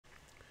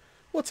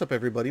What's up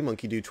everybody,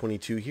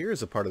 MonkeyDude22 here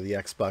as a part of the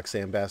Xbox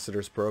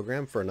Ambassadors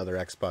program for another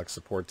Xbox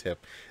support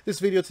tip.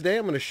 This video today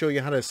I'm going to show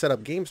you how to set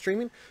up game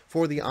streaming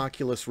for the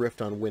Oculus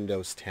Rift on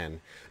Windows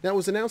 10. Now it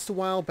was announced a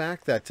while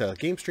back that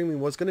game streaming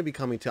was going to be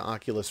coming to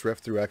Oculus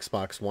Rift through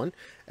Xbox One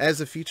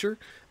as a feature.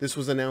 This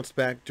was announced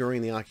back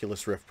during the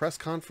Oculus Rift press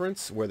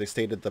conference where they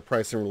stated the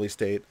price and release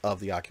date of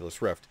the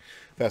Oculus Rift.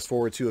 Fast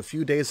forward to a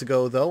few days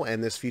ago though,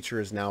 and this feature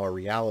is now a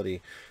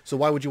reality. So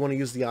why would you want to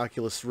use the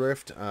Oculus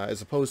Rift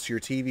as opposed to your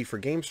TV for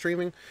game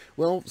streaming?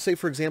 Well, say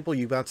for example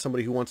you've got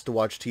somebody who wants to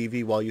watch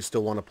TV while you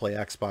still want to play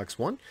Xbox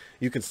One.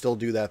 You can still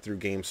do that through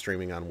game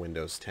streaming on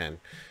Windows 10.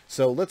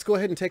 So let's go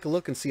ahead and take a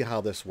look and see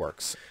how this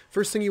works.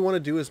 First thing you want to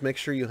do is make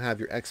sure you have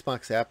your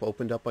Xbox app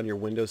opened up on your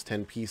Windows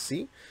 10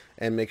 PC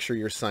and make sure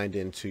you're signed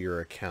into your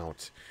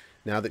account.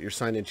 Now that you're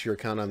signed into your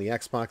account on the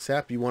Xbox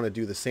app, you want to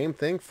do the same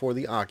thing for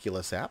the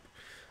Oculus app.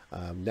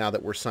 Now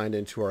that we're signed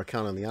into our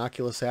account on the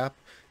Oculus app,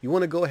 you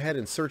want to go ahead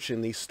and search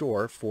in the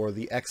store for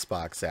the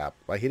Xbox app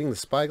by hitting the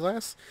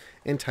spyglass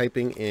and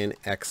typing in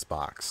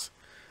Xbox.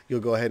 You'll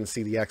go ahead and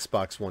see the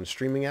Xbox One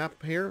streaming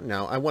app here.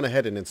 Now, I went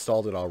ahead and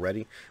installed it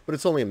already, but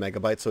it's only a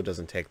megabyte, so it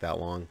doesn't take that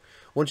long.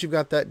 Once you've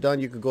got that done,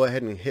 you can go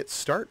ahead and hit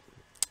start,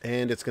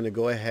 and it's going to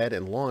go ahead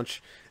and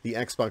launch the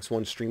Xbox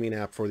One streaming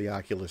app for the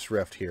Oculus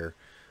Rift here.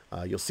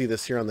 You'll see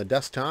this here on the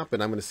desktop,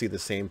 and I'm going to see the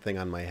same thing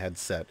on my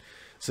headset.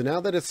 So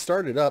now that it's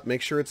started up,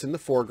 make sure it's in the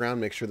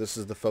foreground, make sure this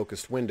is the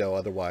focused window,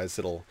 otherwise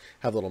it'll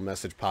have a little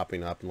message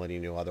popping up and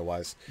letting you know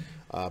otherwise.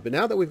 But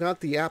now that we've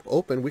got the app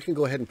open, we can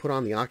go ahead and put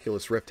on the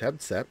Oculus Rift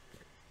headset.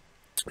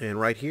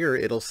 And right here,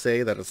 it'll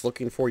say that it's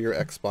looking for your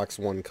Xbox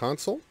One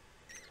console.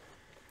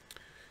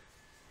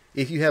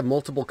 If you have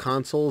multiple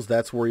consoles,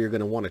 that's where you're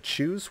going to want to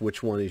choose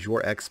which one is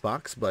your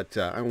Xbox, but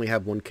I only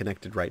have one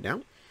connected right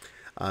now.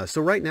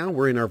 So right now,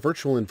 we're in our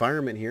virtual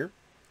environment here.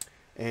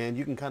 And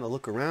you can kind of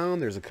look around.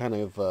 There's a kind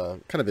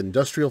of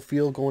industrial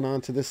feel going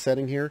on to this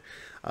setting here.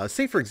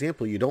 Say, for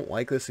example, you don't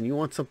like this and you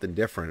want something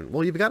different.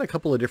 Well, you've got a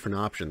couple of different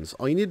options.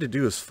 All you need to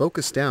do is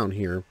focus down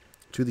here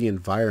to the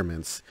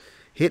environments.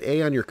 Hit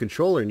A on your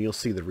controller and you'll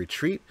see the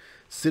Retreat,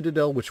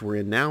 Citadel, which we're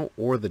in now,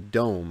 or the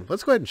Dome.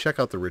 Let's go ahead and check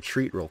out the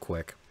Retreat real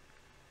quick.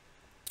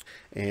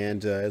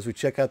 And as we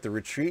check out the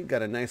Retreat,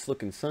 got a nice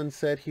looking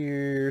sunset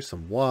here,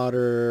 some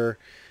water.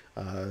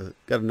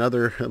 Got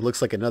another, it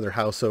looks like another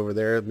house over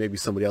there. Maybe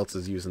somebody else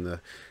is using the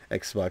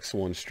Xbox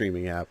One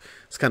streaming app.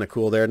 It's kind of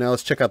cool there. Now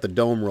let's check out the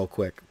Dome real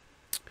quick.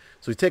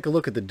 So we take a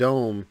look at the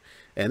Dome,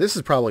 and this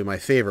is probably my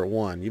favorite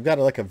one. You've got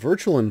like a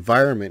virtual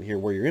environment here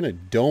where you're in a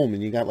dome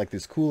and you got like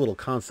these cool little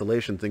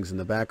constellation things in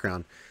the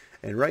background.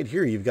 And right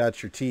here you've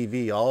got your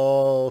TV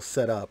all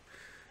set up.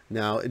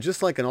 Now,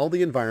 just like in all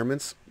the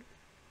environments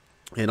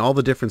and all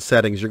the different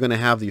settings, you're going to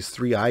have these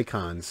three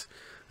icons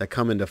that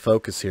come into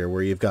focus here,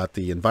 where you've got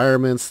the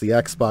environments, the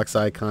Xbox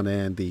icon,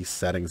 and the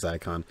settings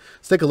icon.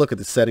 Let's take a look at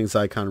the settings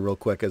icon real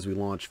quick as we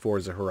launch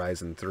Forza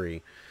Horizon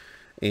 3.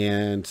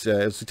 And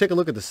as we take a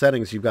look at the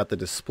settings, you've got the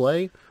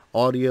display,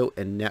 audio,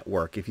 and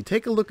network. If you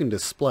take a look in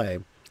display,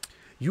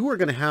 you are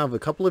going to have a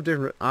couple of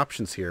different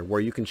options here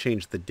where you can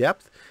change the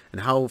depth and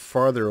how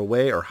farther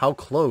away or how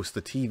close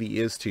the TV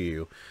is to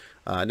you.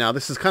 Now,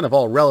 this is kind of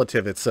all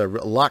relative. It's a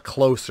lot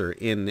closer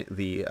in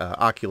the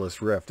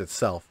Oculus Rift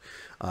itself.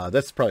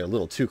 That's probably a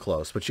little too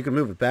close, but you can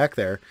move it back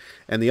there.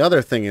 And the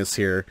other thing is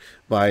here,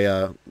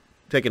 by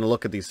taking a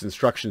look at these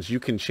instructions, you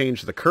can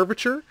change the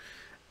curvature.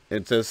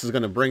 This is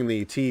going to bring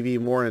the TV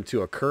more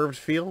into a curved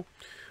feel.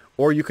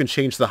 Or you can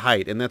change the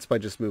height, and that's by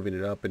just moving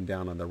it up and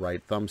down on the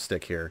right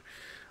thumbstick here.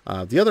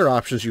 The other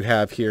options you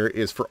have here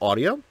is for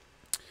audio.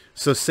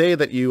 So say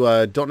that you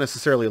don't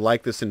necessarily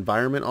like this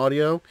environment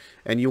audio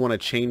and you want to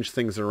change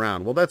things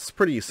around. Well, that's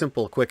pretty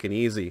simple, quick, and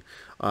easy.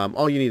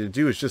 All you need to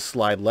do is just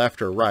slide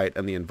left or right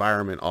on the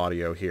environment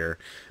audio here.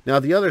 Now,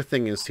 the other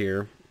thing is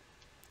here,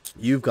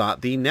 you've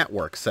got the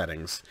network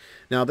settings.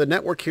 Now, the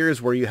network here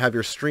is where you have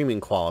your streaming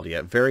quality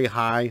at very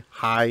high,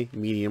 high,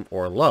 medium,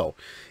 or low.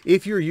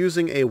 If you're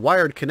using a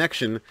wired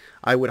connection,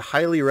 I would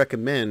highly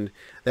recommend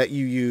that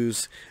you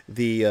use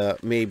the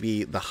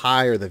maybe the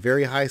high or the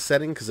very high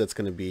setting, because that's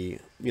going to be,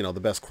 you know, the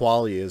best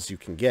quality as you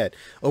can get.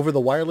 Over the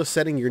wireless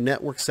setting, your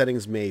network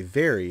settings may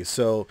vary.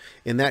 So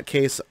in that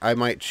case, I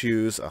might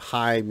choose a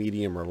high,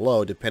 medium, or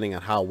low, depending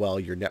on how well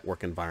your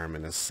network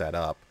environment is set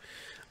up.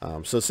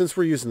 So since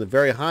we're using the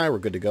very high, we're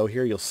good to go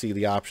here. You'll see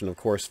the option, of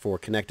course, for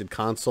connected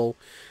console.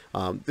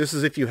 This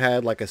is if you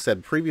had, like I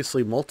said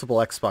previously, multiple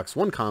Xbox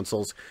One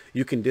consoles.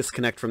 You can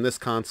disconnect from this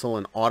console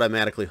and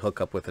automatically hook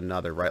up with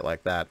another, right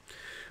like that.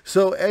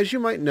 So as you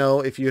might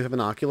know, if you have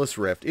an Oculus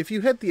Rift, if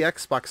you hit the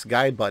Xbox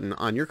guide button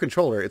on your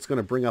controller, it's going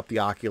to bring up the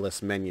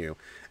Oculus menu.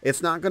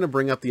 It's not going to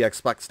bring up the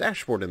Xbox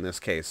dashboard in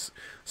this case.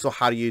 So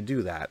how do you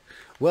do that?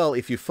 Well,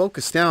 if you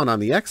focus down on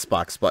the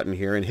Xbox button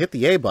here and hit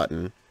the A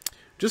button,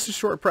 just a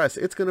short press,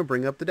 it's going to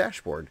bring up the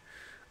dashboard.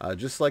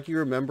 Just like you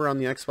remember on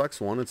the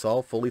Xbox One, it's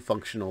all fully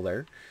functional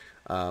there.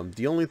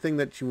 The only thing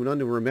that you want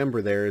to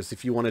remember there is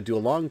if you want to do a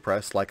long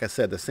press, like I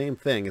said, the same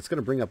thing, it's going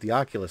to bring up the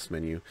Oculus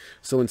menu.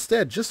 So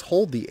instead, just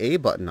hold the A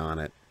button on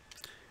it,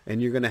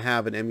 and you're going to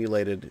have an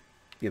emulated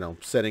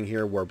setting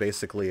here where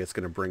basically it's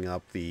going to bring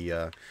up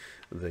the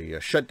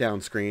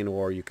shutdown screen,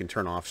 or you can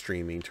turn off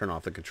streaming, turn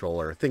off the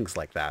controller, things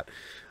like that.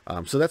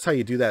 So that's how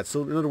you do that.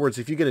 So in other words,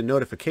 if you get a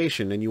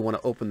notification and you want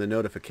to open the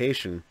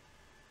notification,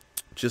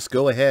 just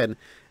go ahead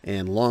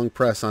and long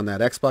press on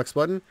that Xbox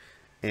button,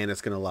 and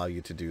it's going to allow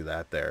you to do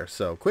that there.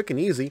 So quick and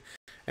easy.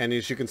 And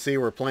as you can see,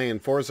 we're playing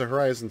Forza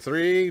Horizon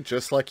 3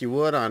 just like you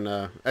would on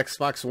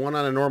Xbox One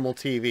on a normal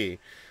TV.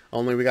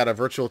 Only we got a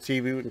virtual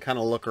TV we can kind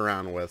of look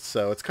around with.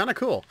 So it's kind of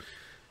cool.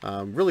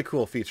 Really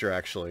cool feature,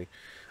 actually.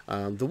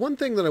 The one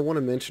thing that I want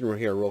to mention right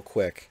here real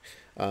quick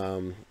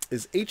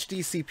is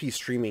Hdcp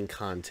streaming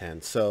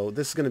content. So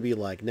this is going to be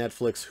like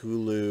Netflix,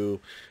 Hulu,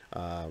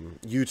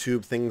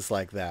 YouTube, things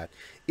like that.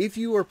 If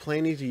you are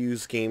planning to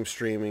use game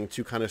streaming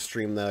to kind of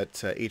stream that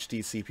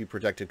Hdcp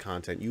protected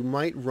content, you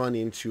might run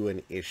into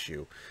an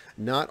issue.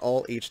 Not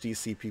all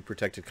Hdcp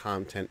protected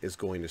content is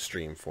going to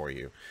stream for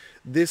you.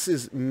 This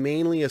is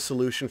mainly a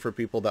solution for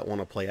people that want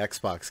to play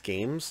Xbox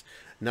games,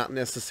 not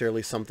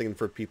necessarily something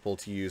for people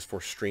to use for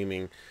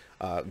streaming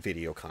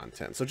video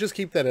content. So just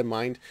keep that in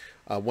mind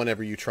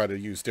whenever you try to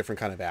use different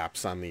kind of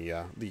apps on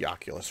the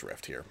Oculus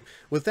Rift here.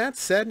 With that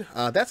said,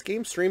 that's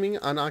game streaming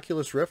on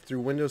Oculus Rift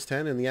through Windows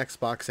 10 and the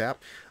Xbox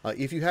app.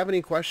 If you have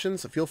any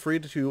questions, feel free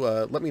to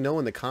let me know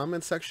in the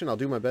comments section. I'll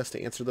do my best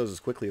to answer those as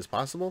quickly as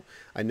possible.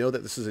 I know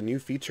that this is a new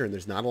feature and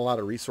there's not a lot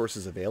of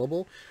resources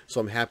available, so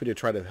I'm happy to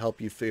try to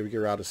help you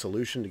figure out a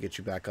solution to get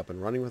you back up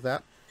and running with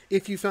that.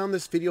 If you found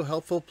this video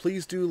helpful,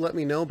 please do let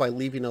me know by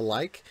leaving a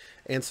like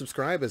and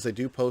subscribe, as I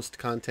do post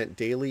content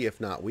daily, if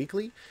not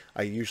weekly.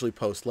 I usually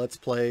post Let's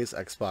Plays,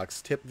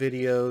 Xbox tip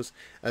videos,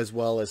 as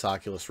well as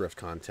Oculus Rift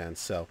content.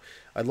 So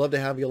I'd love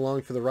to have you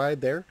along for the ride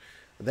there.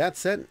 That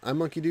said, I'm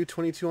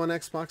MonkeyDude22 on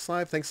Xbox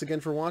Live. Thanks again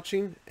for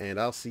watching, and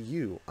I'll see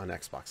you on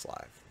Xbox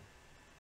Live.